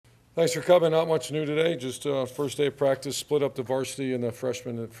Thanks for coming. Not much new today. Just first day of practice. Split up the varsity and the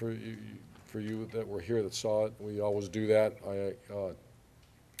freshmen for you that were here that saw it. We always do that. I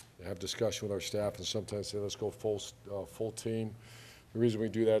have discussion with our staff and sometimes say let's go full team. The reason we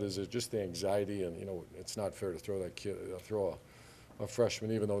do that is it's just the anxiety, and it's not fair to throw a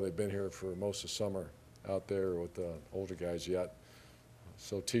freshman, even though they've been here for most of summer, out there with the older guys yet.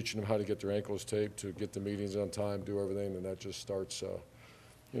 So teaching them how to get their ankles taped, to get the meetings on time, do everything, and that just starts.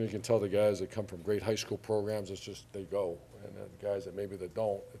 You can tell the guys that come from great high school programs, it's just they go. And the guys that maybe that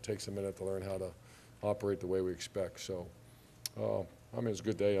don't, it takes a minute to learn how to operate the way we expect. So, it's a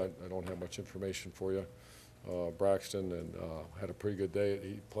good day. I don't have much information for you. Braxton had a pretty good day.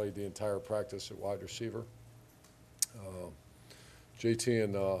 He played the entire practice at wide receiver. JT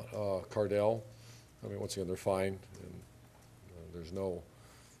and Cardell, once again, they're fine. And there's no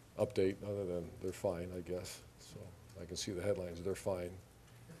update other than they're fine, I guess. So I can see the headlines. They're fine.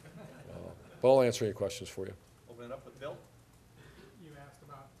 But I'll answer any questions for you. Open it up with Bill. You asked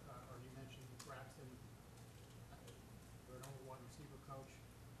about, or you mentioned Braxton, you're an only wide receiver coach.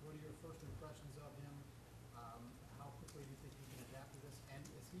 What are your first impressions of him? How quickly do you think he can adapt to this? And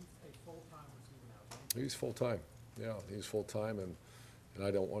is he a full-time receiver now? He's full-time. Yeah, he's full-time, and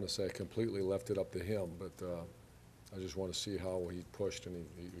I don't want to say I completely left it up to him, but I just want to see how he pushed, and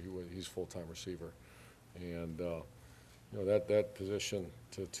he's full-time receiver. And that position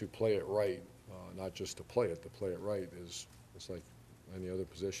to play it right, not just to play it right it's like any other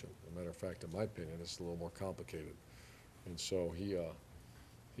position. As a matter of fact, in my opinion, it's a little more complicated. And so he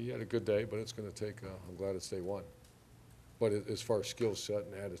had a good day, but it's going to take, I'm glad it's day one. But as far as skill set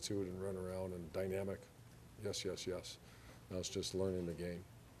and attitude and run around and dynamic, yes. Now it's just learning the game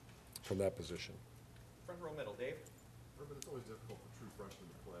from that position. Front row middle, Dave. Urban, it's always difficult for true freshmen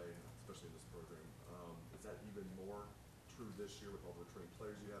to play, especially in this program. Is that even more true this year with all the returning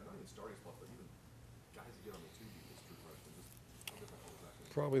players you have? Not even starting spots, but even guys that get on the 2 as true freshmen. Just how difficult is that?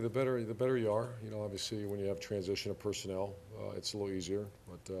 Probably the better you are. Obviously when you have transition of personnel, it's a little easier.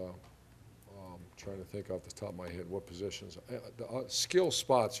 But trying to think off the top of my head what positions. The skill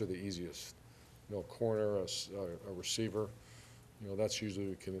spots are the easiest. Corner, a receiver. That's usually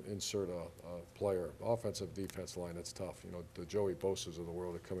we can insert a player. Offensive, defensive line, that's tough. The Joey Bosa's of the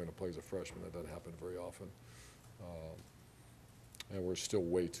world that come in and play as a freshman. That doesn't happen very often. And we're still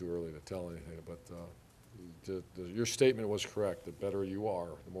way too early to tell anything. But your statement was correct. The better you are,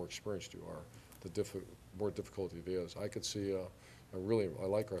 the more experienced you are, the more difficult it is. I could see I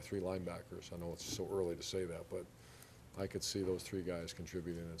like our 3 linebackers. I know it's so early to say that, but I could see those 3 guys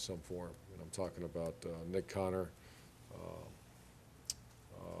contributing in some form. And I'm talking about Nick Connor,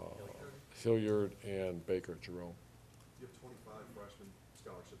 Hilliard, and Baker Jerome. You have 25 freshmen,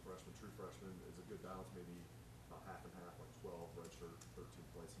 scholarship freshmen, true freshmen. Is a good balance, maybe about half and half, like 12 redshirt, 13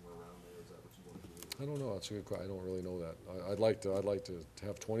 play somewhere around there. Is that what you want to do? I don't know. That's a good question. I don't really know that. I'd like to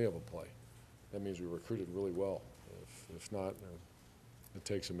have 20 of them play. That means we recruited really well. If not, it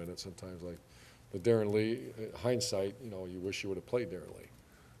takes a minute sometimes. Like the Darren Lee, hindsight, you wish you would have played Darren Lee.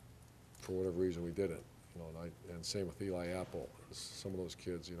 For whatever reason, we didn't. And same with Eli Apple. Some of those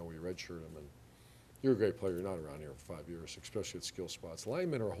kids, we redshirt them, and you're a great player. You're not around here for 5 years, especially at skill spots.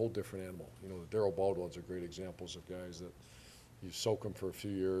 Linemen are a whole different animal. The Darryl Baldwins are great examples of guys that you soak them for a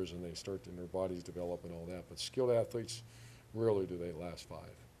few years and they start and their bodies develop and all that. But skilled athletes, rarely do they last 5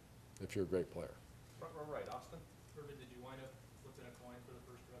 if you're a great player. Front row right, Austin. Urban, did you wind up flipping a coin for the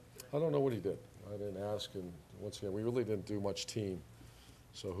first rep today? I don't know what he did. I didn't ask, and once again, we really didn't do much team.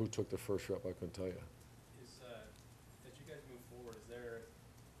 So who took the first rep, I couldn't tell you. As you guys move forward, is there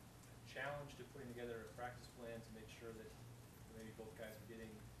a challenge to putting together a practice plan to make sure that maybe both guys are getting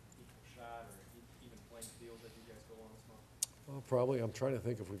equal shot or even playing field as you guys go along this month? Well, probably. I'm trying to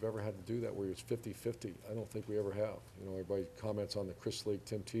think if we've ever had to do that where it's 50-50. I don't think we ever have. Everybody comments on the Chris Leak,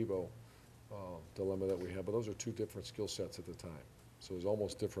 Tim Tebow dilemma that we have, but those are 2 different skill sets at the time. So there's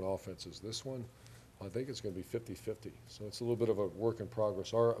almost different offenses. This one, I think it's going to be 50-50. So it's a little bit of a work in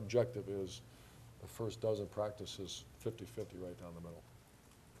progress. Our objective is the first dozen practices 50-50 right down the middle.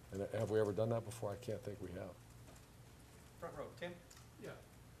 And have we ever done that before? I can't think we have. Front row, Tim. Yeah.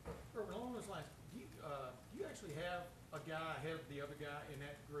 Urban, along those lines, do you actually have a guy ahead of the other guy in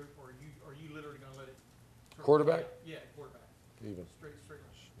that group, or are you literally going to let it? Quarterback? Yeah, quarterback. Even. Straight.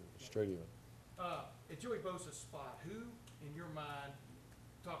 Straight even. At Joey Bosa's spot, who, in your mind,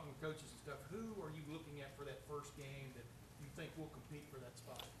 talking with coaches and stuff, who are you looking at for that first game that you think will compete for that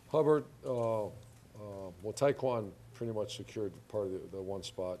spot? Hubbard, well, Taekwon pretty much secured part of the one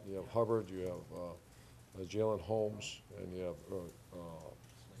spot. You have Hubbard, you have Jalen Holmes, and you have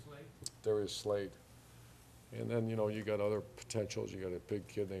Slade? Darius Slade. And then, you know, you got other potentials. You got a big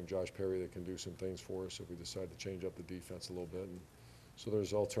kid named Josh Perry that can do some things for us if we decide to change up the defense a little bit. And so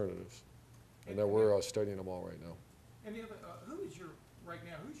there's alternatives. And then we're studying them all right now. And the other, who is your, right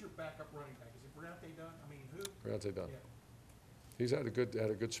now, who's your backup running back? Is it Briante Dunn? I mean, who? Briante Dunn. Yeah. He's had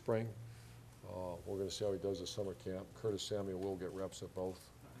a good spring. We're going to see how he does this summer camp. Curtis Samuel will get reps at both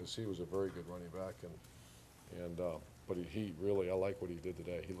because he was a very good running back. But he really, I like what he did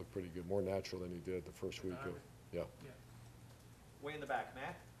today. He looked pretty good, more natural than he did the first week of, yeah. Yeah. Way in the back,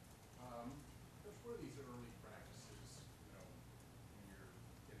 Matt. Coach, what are these early practices, you know, when you're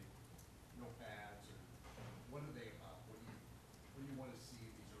getting no pads, or what are they about? What do you want to see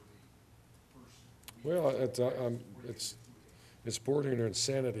these early first weeks? Well, of practice before you get into it? it's bordering on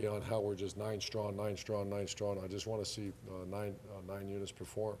insanity on how we're just 9 strong. I just want to see nine units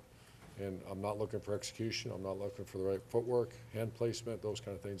perform. And I'm not looking for execution. I'm not looking for the right footwork, hand placement, those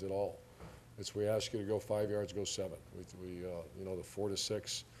kind of things at all. It's we ask you to go 5 yards, go 7. You know, the 4 to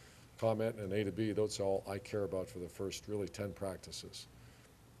 6 comment and A to B, that's all I care about for the first really 10 practices.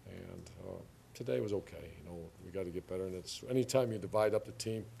 And today was okay. You know, we got to get better. And it's anytime you divide up the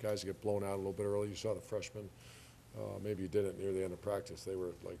team, guys get blown out a little bit early. You saw the freshmen. Maybe you didn't near the end of practice. They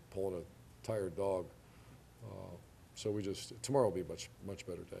were like pulling a tired dog. So tomorrow will be a much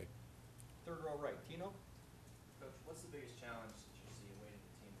better day. Third row right, Tino. Coach, what's the biggest challenge that you see awaiting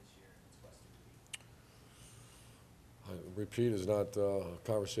the team this year in this Western League? Repeat is not a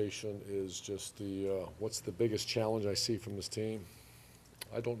conversation, is just what's the biggest challenge I see from this team?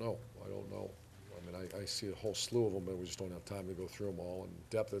 I don't know. I mean, I see a whole slew of them, but we just don't have time to go through them all. And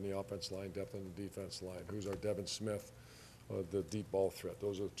depth in the offense line, depth in the defense line. Who's our Devin Smith, the deep ball threat?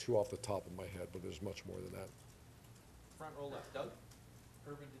 Those are 2 off the top of my head, but there's much more than that. Front row left, Doug.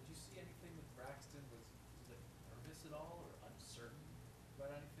 Urban, did you see anything with Braxton? Was it nervous at all or uncertain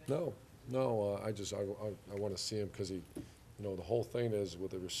about anything? No. I want to see him because he, you know, the whole thing is with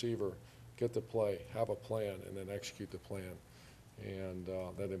the receiver, get the play, have a plan, and then execute the plan. And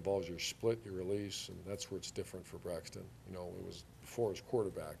that involves your split, your release, and that's where it's different for Braxton. You know, it was before his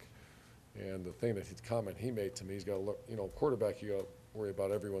quarterback. And the thing that comment he made to me, he's got to look, you know, quarterback, you got to worry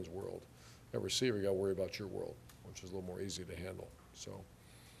about everyone's world. At receiver, you got to worry about your world, which is a little more easy to handle. So,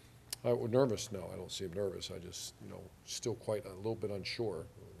 nervous? No, I don't see him nervous. I just, you know, still quite a little bit unsure.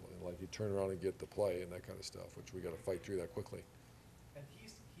 Like he turn around and get the play and that kind of stuff, which we got to fight through that quickly. And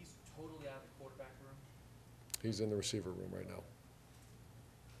he's totally out of the quarterback room? He's in the receiver room right now.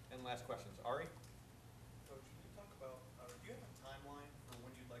 And last questions, Ari. Coach, can you talk about, do you have a timeline for when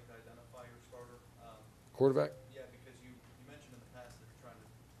you'd like to identify your starter? Quarterback? Yeah, because you mentioned in the past that you're trying to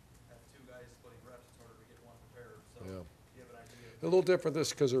have 2 guys splitting reps in order to get one prepared. So Yeah. do you have an idea? A little different this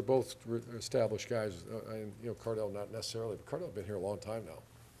because they're both established guys. And, you know, Cardell not necessarily, but Cardell been here a long time now.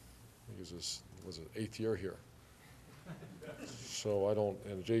 I think was his 8th year here. So I don't,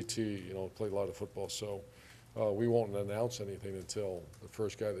 and JT, you know, played a lot of football. So we won't announce anything until the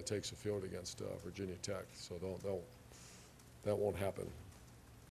first guy that takes the field against Virginia Tech. So that won't happen